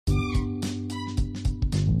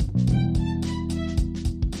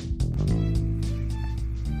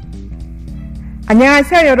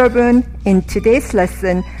안녕하세요, 여러분. In today's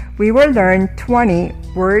lesson, we will learn 20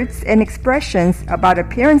 words and expressions about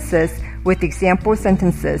appearances with example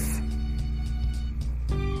sentences.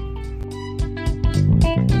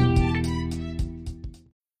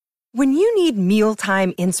 When you need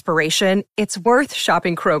mealtime inspiration, it's worth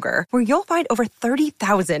shopping Kroger, where you'll find over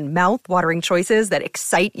 30,000 mouth-watering choices that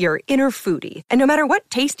excite your inner foodie. And no matter what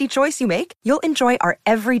tasty choice you make, you'll enjoy our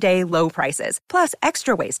everyday low prices, plus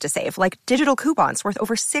extra ways to save, like digital coupons worth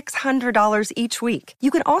over $600 each week. You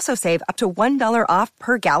can also save up to $1 off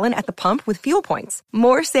per gallon at the pump with fuel points.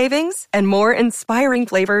 More savings and more inspiring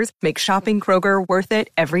flavors make shopping Kroger worth it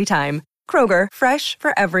every time. Kroger, fresh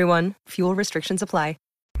for everyone. Fuel restrictions apply.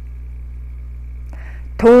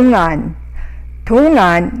 동안.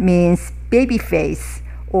 동안 means baby face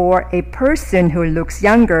or a person who looks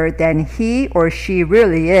younger than he or she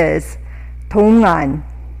really is. 동안.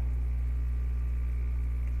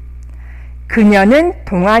 그녀는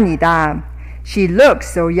동안이다. She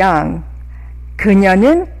looks so young.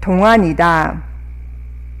 그녀는 동안이다.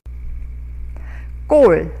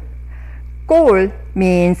 꼴. 꼴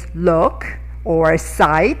means look or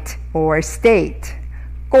sight or state.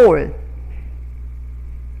 꼴.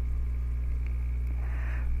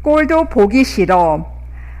 꼴도 보기 싫어.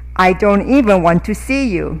 I don't even want to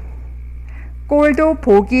see you. 꼴도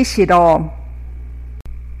보기 싫어.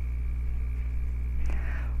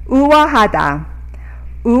 우아하다.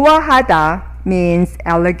 우아하다 means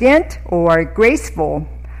elegant or graceful.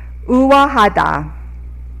 우아하다.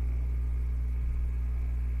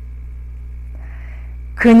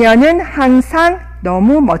 그녀는 항상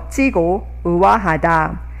너무 멋지고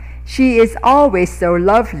우아하다. She is always so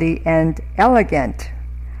lovely and elegant.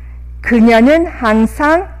 그녀는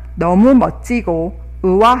항상 너무 멋지고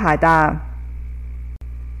우아하다.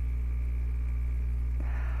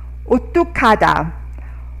 오뚝하다.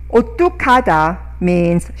 오뚝하다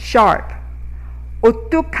means sharp.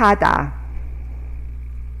 오뚝하다.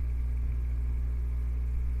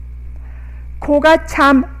 코가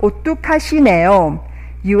참 오뚝하시네요.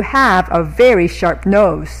 You have a very sharp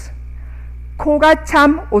nose. 코가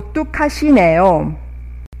참 오뚝하시네요.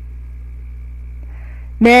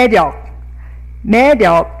 매력.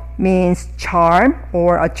 매력 means charm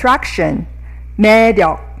or attraction.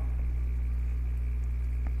 매력.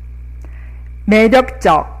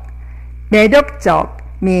 매력적. 매력적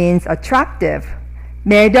means attractive.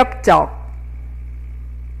 매력적.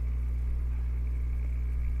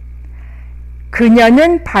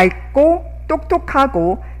 그녀는 밝고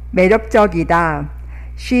똑똑하고 매력적이다.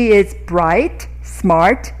 She is bright,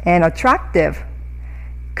 smart, and attractive.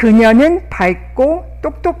 그녀는 밝고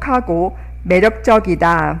똑똑하고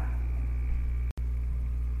매력적이다.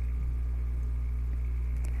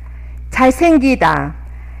 잘생기다.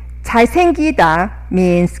 잘생기다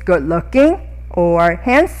means good looking or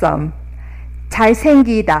handsome.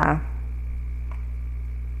 잘생기다.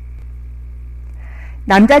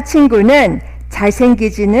 남자친구는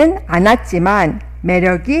잘생기지는 않았지만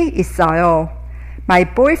매력이 있어요. My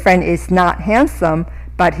boyfriend is not handsome,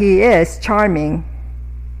 but he is charming.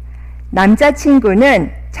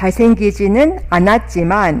 남자친구는 잘생기지는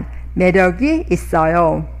않았지만 매력이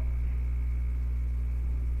있어요.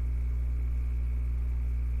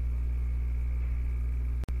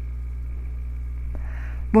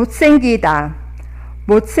 못생기다.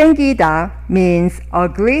 못생기다 means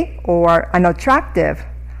ugly or unattractive.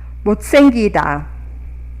 못생기다.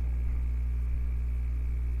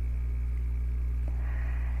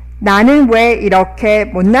 나는 왜 이렇게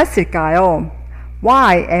못났을까요?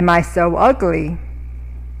 Why am I so ugly?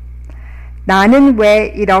 나는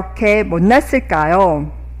왜 이렇게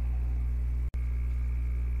못났을까요?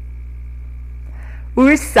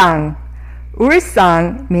 울상.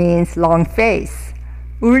 울상 means long face.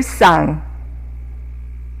 울상.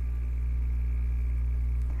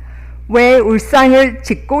 왜 울상을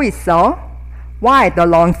짓고 있어? Why the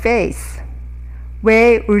long face?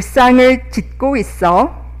 왜 울상을 짓고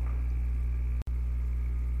있어?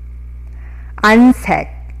 안색.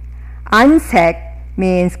 안색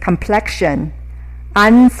means complexion.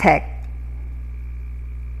 안색.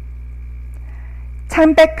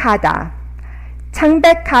 창백하다.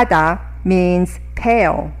 창백하다 means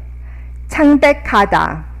pale.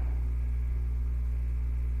 창백하다.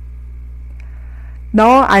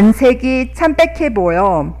 너 안색이 창백해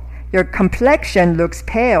보여. Your complexion looks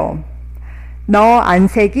pale. 너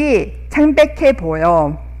안색이 창백해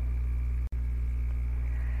보여.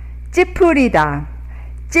 찌푸리다.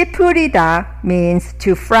 찌푸리다 means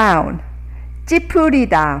to frown.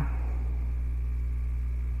 찌푸리다.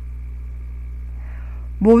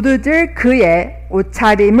 모두들 그의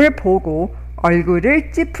옷차림을 보고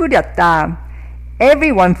얼굴을 찌푸렸다.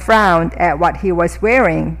 Everyone frowned at what he was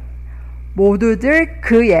wearing. 모두들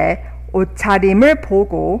그의 옷차림을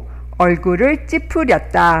보고 얼굴을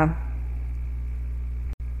찌푸렸다.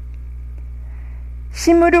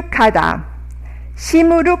 시무룩하다.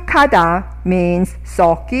 시무룩하다 means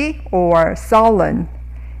sulky or sullen.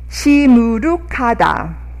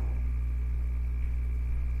 시무룩하다.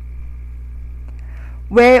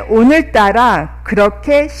 왜 오늘따라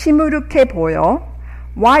그렇게 시무룩해 보여?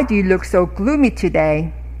 Why do you look so gloomy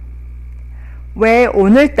today? 왜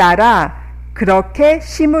오늘따라 그렇게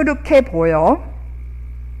시무룩해 보여?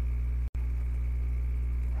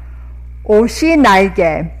 옷이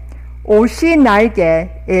날개. 옷이 날개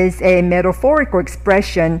is a metaphorical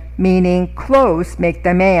expression meaning clothes make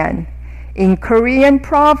the man. In Korean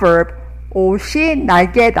proverb, 옷이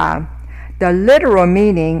날개다. The literal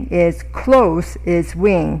meaning is clothes is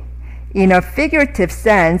wing. In a figurative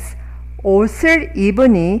sense, 옷을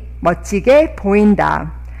입으니 멋지게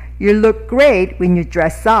보인다. You look great when you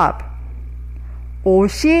dress up.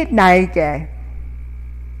 옷이 날개.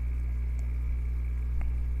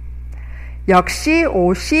 역시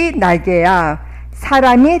옷이 날개야.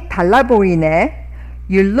 사람이 달라 보이네.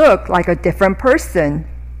 You look like a different person.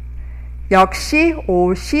 역시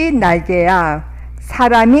옷이 날개야.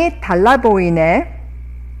 사람이 달라 보이네.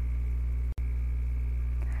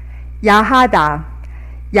 야하다.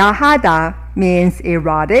 야하다 means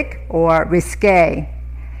erotic or risque.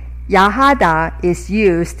 야하다 is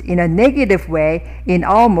used in a negative way in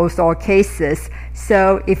almost all cases.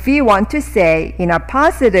 So if you want to say in a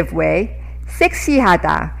positive way,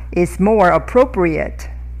 섹시하다 is more appropriate.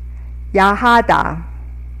 야하다.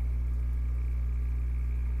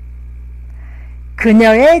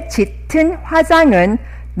 그녀의 짙은 화장은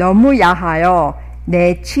너무 야하여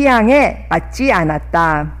내 취향에 맞지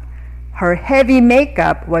않았다. Her heavy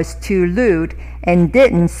makeup was too lewd and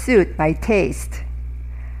didn't suit my taste.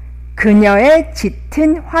 그녀의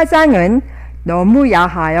짙은 화장은 너무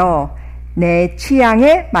야하여 내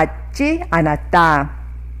취향에 맞지 않았다.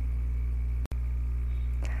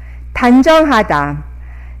 단정하다.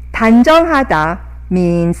 단정하다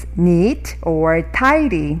means neat or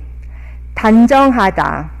tidy.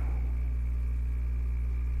 단정하다.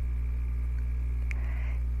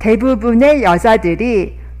 대부분의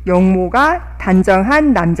여자들이 용모가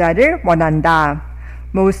단정한 남자를 원한다.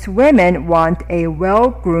 Most women want a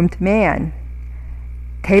well-groomed man.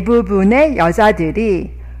 대부분의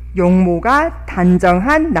여자들이 용모가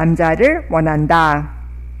단정한 남자를 원한다.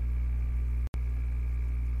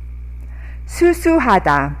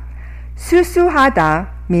 수수하다. 수수하다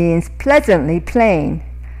means pleasantly plain.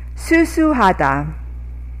 수수하다.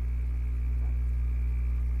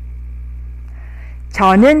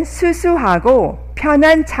 저는 수수하고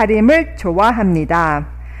편한 차림을 좋아합니다.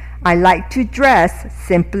 I like to dress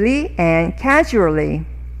simply and casually.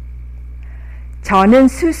 저는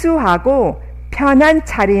수수하고 편한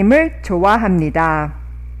차림을 좋아합니다.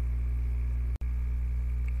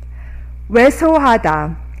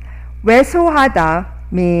 왜소하다. 왜소하다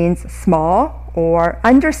means small or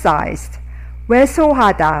undersized.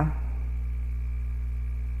 왜소하다.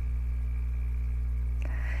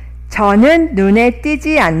 저는 눈에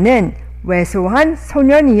띄지 않는 왜소한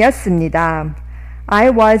소년이었습니다. I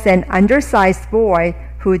was an undersized boy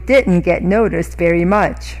who didn't get noticed very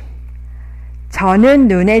much. 저는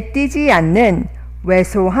눈에 띄지 않는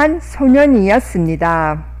왜소한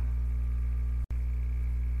소년이었습니다.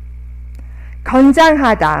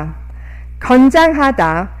 건장하다.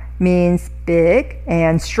 건장하다 means big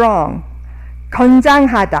and strong.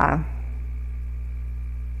 건장하다.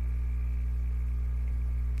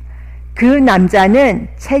 그 남자는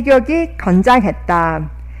체격이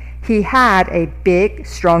건장했다. He had a big,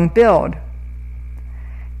 strong build.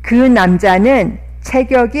 그 남자는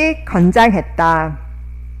체격이 건장했다.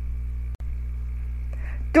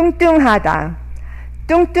 뚱뚱하다.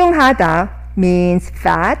 뚱뚱하다 means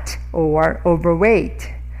fat or overweight.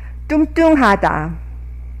 뚱뚱하다.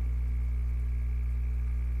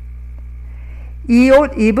 이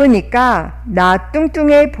옷 입으니까 나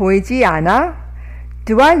뚱뚱해 보이지 않아?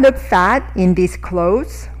 Do I look fat in these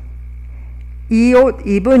clothes? 이 옷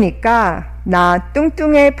입으니까 나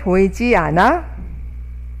뚱뚱해 보이지 않아?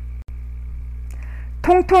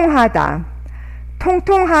 통통하다.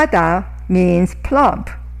 통통하다 means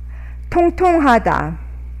plump. 통통하다.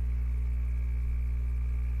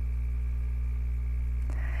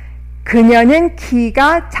 그녀는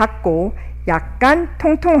키가 작고 약간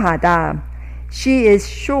통통하다. She is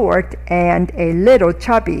short and a little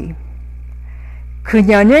chubby.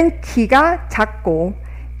 그녀는 키가 작고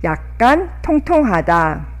약간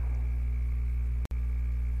통통하다.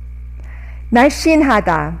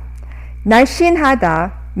 날씬하다.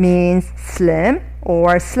 날씬하다 means slim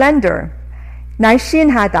or slender.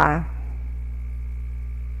 날씬하다.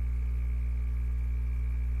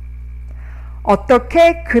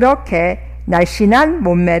 어떻게 그렇게 날씬한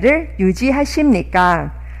몸매를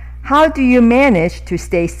유지하십니까? How do you manage to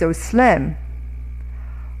stay so slim?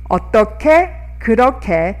 어떻게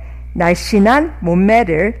그렇게 날씬한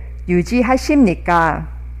몸매를 유지하십니까?